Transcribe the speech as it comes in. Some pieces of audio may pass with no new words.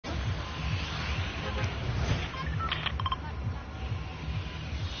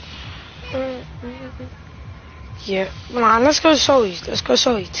Yeah, man, let's go Sully's. Let's go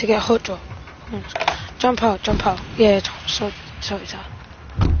Sully to get a hot drop. Jump out, jump out. Yeah, Sully's out.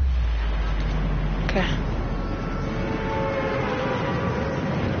 Okay.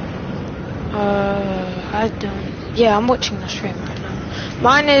 I don't. Yeah, I'm watching the stream right now.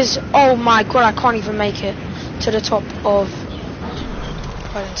 Mine is. Oh my god, I can't even make it to the top of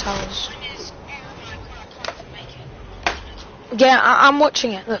Golden Towers. Yeah, I'm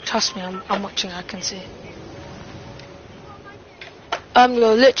watching it. Look, trust me, I'm watching. I can see it.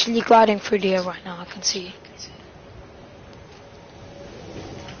 You're literally gliding through the air right now. I can see you.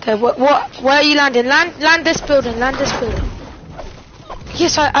 Okay, where are you landing? Land this building. Land this building.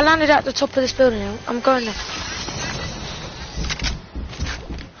 Yes, I landed at the top of this building. I'm going there.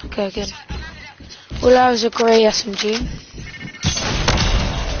 Okay, good. All I was a grey SMG.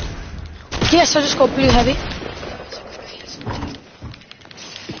 Yes, I just got blue heavy.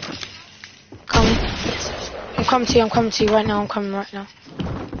 I'm coming to you right now. I'm coming right now.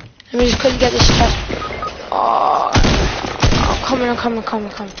 Let me just quickly get this chest. Oh, I'm coming. I'm coming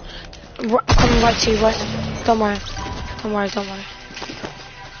right to you right now. Don't worry.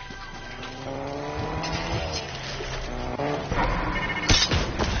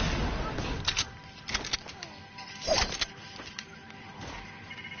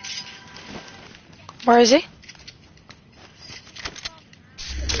 Where is he?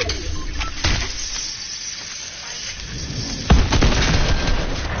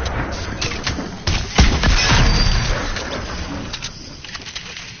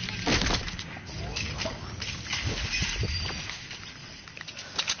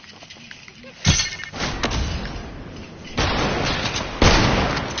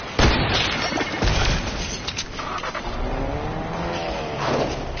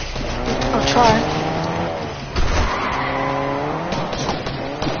 I'll try.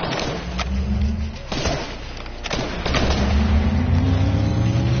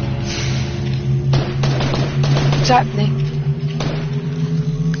 Exactly.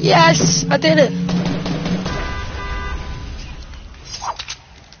 Yes, I did it.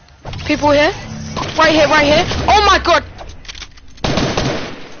 People here? Right here. Oh my god.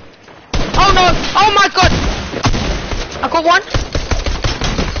 Oh no. Oh my god. I got one.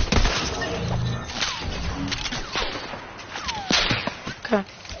 Okay.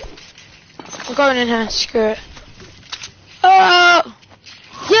 I'm going in here. Screw it. Oh!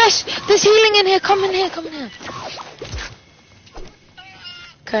 Yes! There's healing in here. Come in here.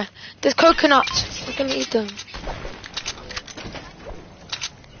 Okay. There's coconuts. We're gonna eat them.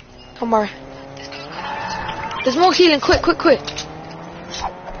 Don't worry. There's more healing. Quick.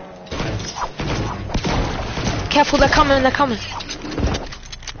 Careful, they're coming.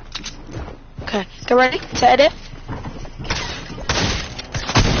 Okay, get ready to edit.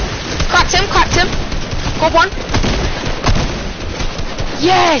 Cracked him. Got one.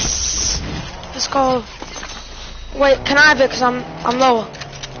 Yes! Let's go. Wait, can I have it? Because I'm lower.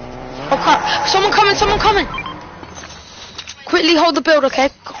 Oh crap. Someone coming. Quickly hold the build, okay?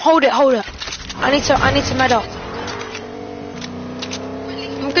 Hold it. I need to med up.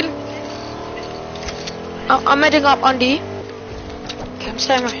 I'm medding up under you. Okay, I'm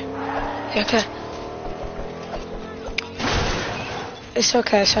staying right. Yeah, okay. It's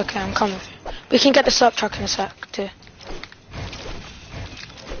okay, I'm coming. We can get the slurp truck in a sec, too.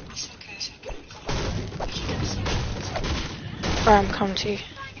 Right, I'm coming to you.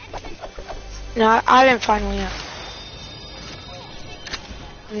 No, I didn't find one yet.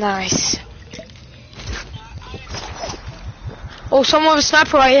 Nice. Oh, someone with a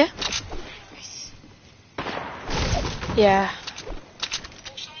sniper right here. Yeah.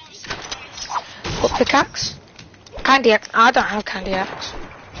 What, pickaxe? Candy axe? I don't have candy axe.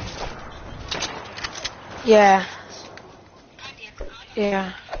 Yeah.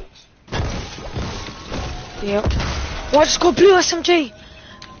 Yep. Oh, I just got blue SMG.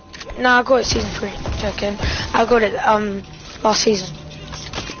 No, I got it season 3. Joking. I got it last season.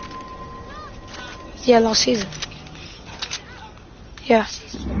 Yeah, last season. Yeah.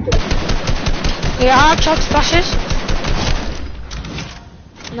 Yeah, I have chug splashes.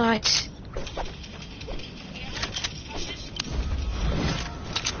 Nice.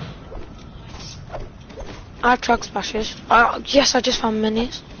 I have truck splashes. Yes, I just found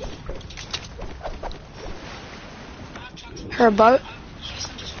minis. Her boat.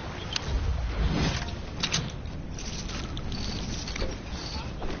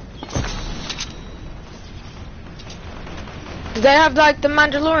 Do they have like the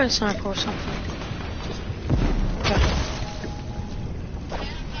Mandalorian sniper or something?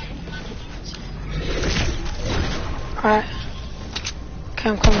 Alright. Okay,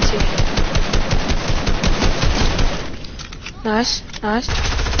 I'm coming to you. Nice, nice.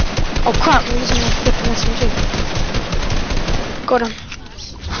 Oh crap, I'm using my flipping SMG. Got him.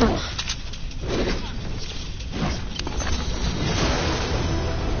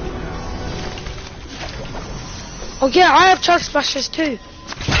 Oh yeah, I have chug splashes too.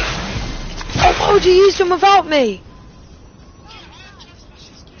 Oh, why would you use them without me?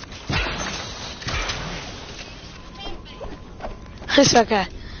 It's okay.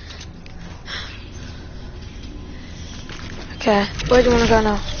 Okay, where do you want to go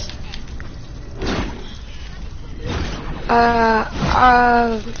now?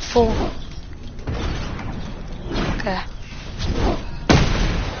 4. Okay.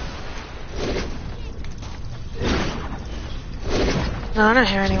 No, I don't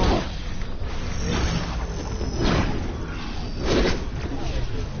hear anyone.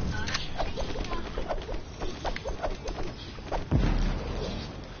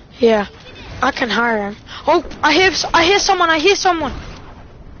 Yeah, I can hire him. Oh, I hear someone.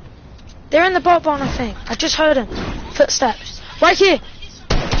 They're in the bot barn, I think. I just heard him. Footsteps. Right here.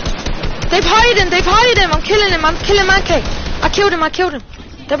 They've hired him. I'm killing Mankey. I killed him.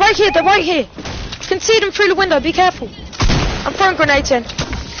 They're right here. You can see them through the window, be careful. I'm throwing grenades in.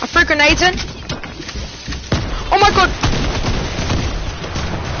 Oh my god.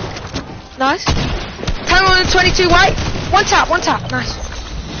 Nice. Tango on the 22 white. One tap. Nice.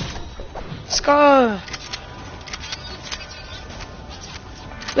 Let's go.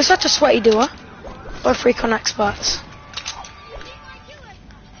 We're such a sweaty duo. Both recon experts.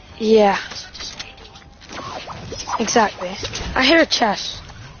 Yeah. Exactly. I hear a chest.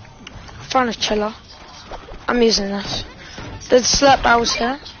 I found a chiller. I'm using this. There's slurp barrels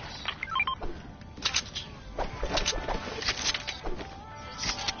here.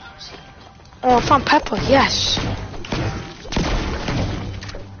 Oh, I found pepper. Yes.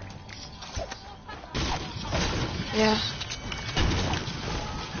 Yeah.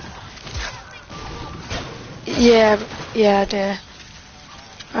 Yeah, I do.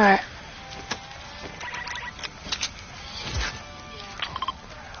 Alright.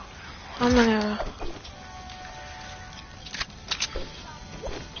 I'm gonna...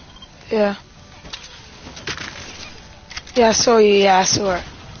 Yeah. Yeah, I saw you. Yeah, I saw it.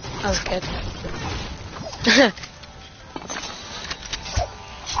 That was good.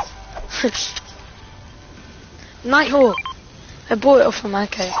 Nighthawk. I bought it off from my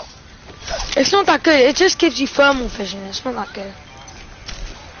cave. It's not that good. It just gives you thermal vision. It's not that good.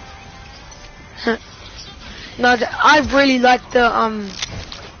 No, I really like the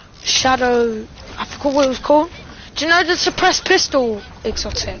shadow. I forgot what it was called. Do you know the suppressed pistol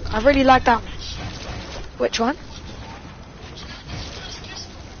exotic? I really like that one. Which one?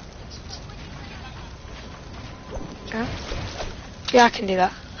 Yeah, I can do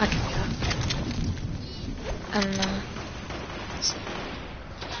that. And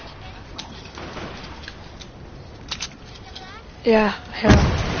yeah, here.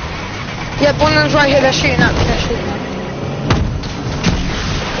 Yeah, one of them's right here. They're shooting at me.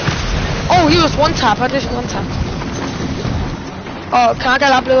 Oh, he was one tap. I just one tap. Oh, can I get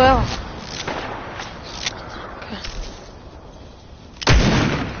that blue arrow? Okay.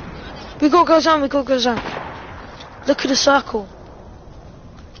 We gotta go zone. Look at the circle.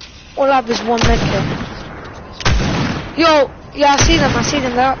 All I have is one medkit. Yo, yeah, I see them.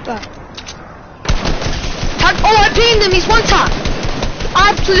 They're up there. Oh, I beamed him. He's one tap.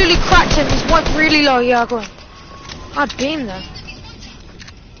 I absolutely cracked him. He's one really low. Yeah, go on. I beamed them.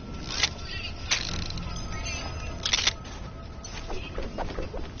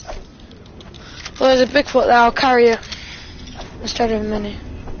 Well, there's a Bigfoot there. I'll carry it instead of a mini.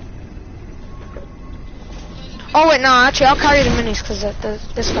 Oh wait, no, actually I'll carry the minis because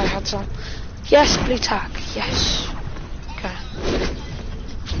this guy had some. Yes, blue tack. Yes. Okay.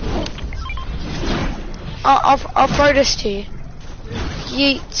 I'll throw this to you.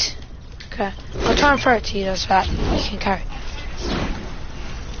 Yeet. Okay. I'll try and throw it to you. That's that. You can carry.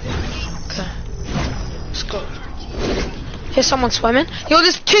 Okay. Let's go. Here's someone swimming. Yo,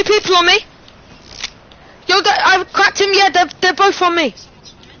 there's 2 people on me. Yo, I cracked him. Yeah, they're both on me.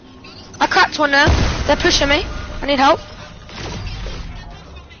 I cracked one there. They're pushing me. I need help.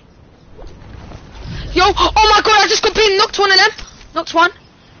 Yo, oh my god, I just got beaten. Knocked one of them. Knocked one.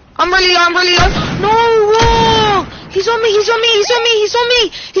 I'm really low. No, whoa. He's on me. He's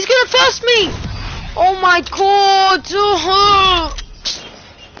gonna first me. Oh my god.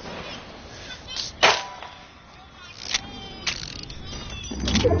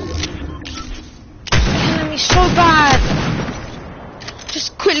 Killing me so bad.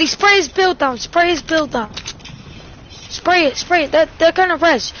 Just quickly spray his build down. Spray it. They're gonna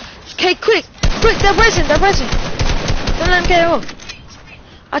res. Okay, quick, they're resing. Don't let him get it off.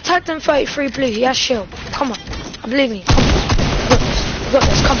 I tagged him 33 blue. He has shield. Come on. I believe me. Come on. You got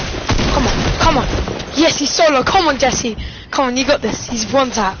this. Come on. Come on. Come on. Yes, he's solo. Come on, Jesse. Come on, you got this. He's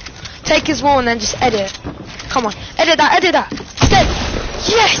one tap. Take his wall and then just edit it. Come on. Edit that. Edit that. Step.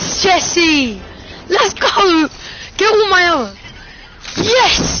 Yes, Jesse. Let's go. Get all my own.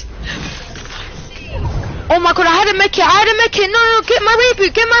 Yes. Oh my god, I had to make it. I had to make it. No, get my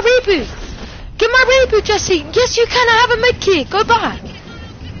reboot. Get my reboot. Get my reboot, Jesse. Yes, you can. I have a med kit. Go back.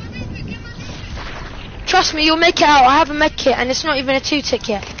 Trust me, you'll make it out. I have a med kit and it's not even a 2-tick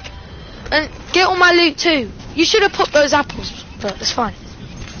yet. And get all my loot too. You should have put those apples, but it's fine.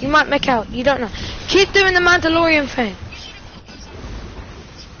 You might make out. You don't know. Keep doing the Mandalorian thing.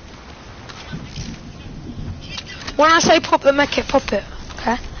 When I say pop the med kit, pop it.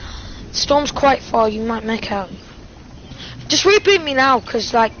 Okay? Storm's quite far. You might make out. Just reboot me now,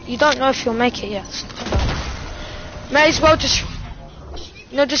 cause like you don't know if you'll make it yet. May as well just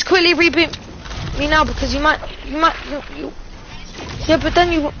just quickly reboot me now because you might yeah, but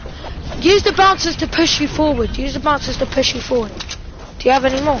then you use the bouncers to push you forward. Use the bouncers to push you forward. Do you have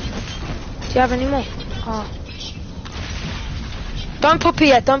any more? Do you have any more? Oh. Don't pop it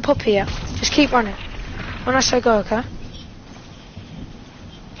yet. Don't pop it yet. Just keep running. When I say go, okay?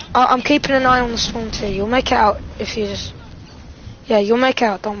 I'm keeping an eye on the storm too. You'll make it out if you just. Yeah, you'll make it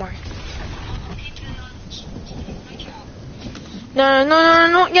out. Don't worry. No,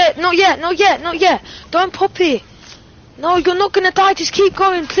 not yet. Not yet. Not yet. Not yet. Don't pop it. No, you're not gonna die. Just keep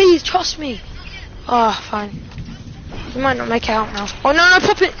going, please. Trust me. Oh, fine. You might not make it out now. Oh no,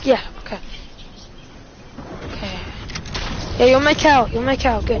 pop it. Yeah. Okay. Okay. Yeah, you'll make it out. You'll make it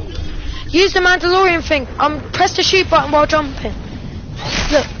out. Good. Use the Mandalorian thing. Press the shoot button while jumping.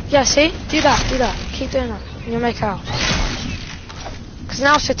 Look. Yeah. See? Do that. Do that. Keep doing that. And you'll make it out. Because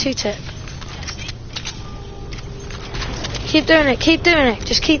now it's a 2-tip. Keep doing it. Keep doing it.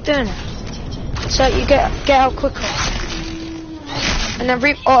 Just keep doing it. So you get out quicker. And then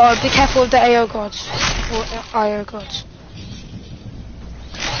be careful of the AO gods. Or IO gods.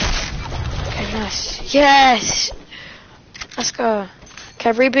 Okay, nice. Yes! Let's go.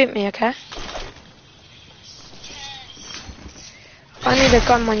 Okay, reboot me, okay? I need a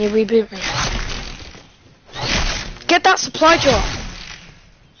gun when you reboot me. Get that supply drop.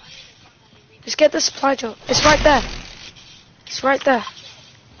 Just get the supply drop. It's right there. It's right there.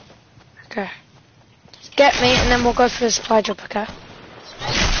 Okay. Get me and then we'll go for the supply drop, okay?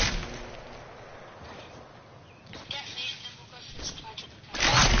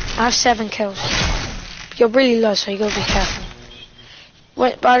 I have 7 kills. You're really low, so you gotta be careful.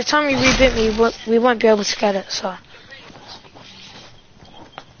 Wait, by the time you reboot me, we won't be able to get it, so.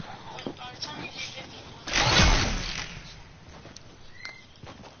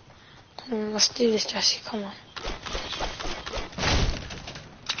 Let's do this, Jesse. Come on.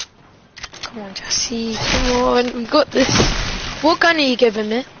 Come on, Jesse. Come on. We got this. What gun are you giving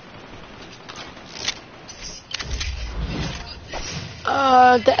me?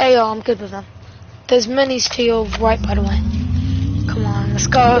 The AR. I'm good with them. There's minis to your right, by the way. Come on. Let's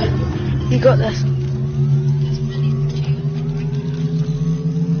go. You got this.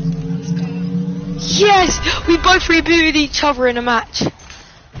 Yes! We both rebooted each other in a match.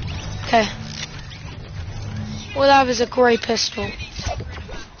 Okay. All I have is a grey pistol.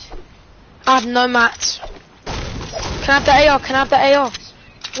 I have no mats. Can I have the AR? Can I have the AR?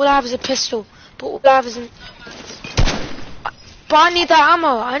 All I have is a pistol. But all I have is But I need that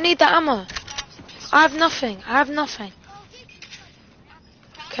ammo. I need that ammo. I have nothing. I have nothing.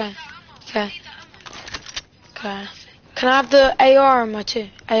 Okay. Okay. Okay. Can I have the AR ammo too?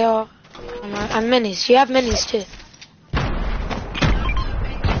 AR ammo and minis. You have minis too.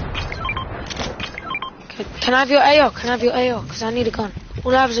 Okay. Can I have your AR? Can I have your AR? Because I need a gun.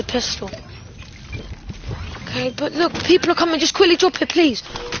 All I have is a pistol. Okay, but look, people are coming. Just quickly drop it, please.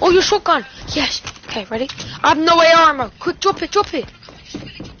 Oh, your shotgun. Yes. Okay, ready? I have no AR ammo. Quick, drop it, drop it.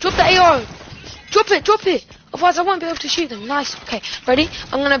 Drop the AR. Drop it, drop it. Otherwise, I won't be able to shoot them. Nice. Okay, ready?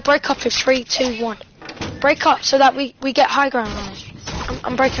 I'm going to break up in 3, 2, 1. Break up so that we get high ground on it.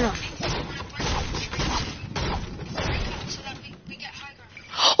 I'm breaking up.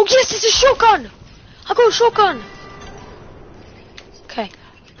 Oh, yes, it's a shotgun. I got a shotgun. Okay.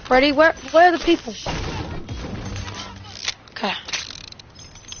 Ready? Where are the people? Okay.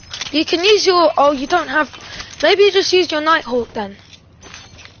 You can use your... Oh, you don't have... Maybe you just use your Nighthawk then.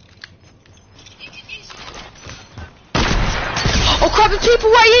 Oh crap, the people,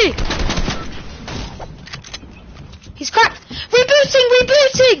 where are you? He's cracked. Rebooting,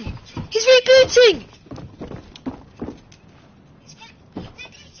 rebooting! He's rebooting!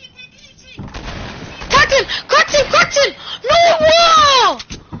 Cracked him, cracked him, cracked him!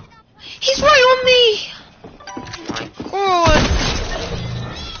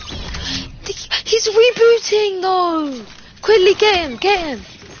 rebooting though. Quickly get him.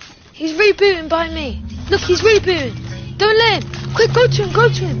 He's rebooting by me. Look, he's rebooting. Don't let him. Quick, go to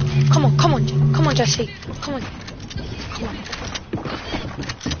him. Come on, Jesse. Come on.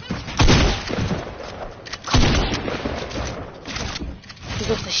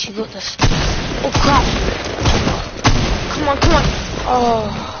 You got this. Oh crap. Come on.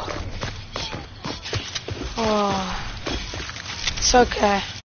 Oh. It's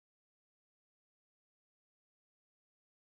okay.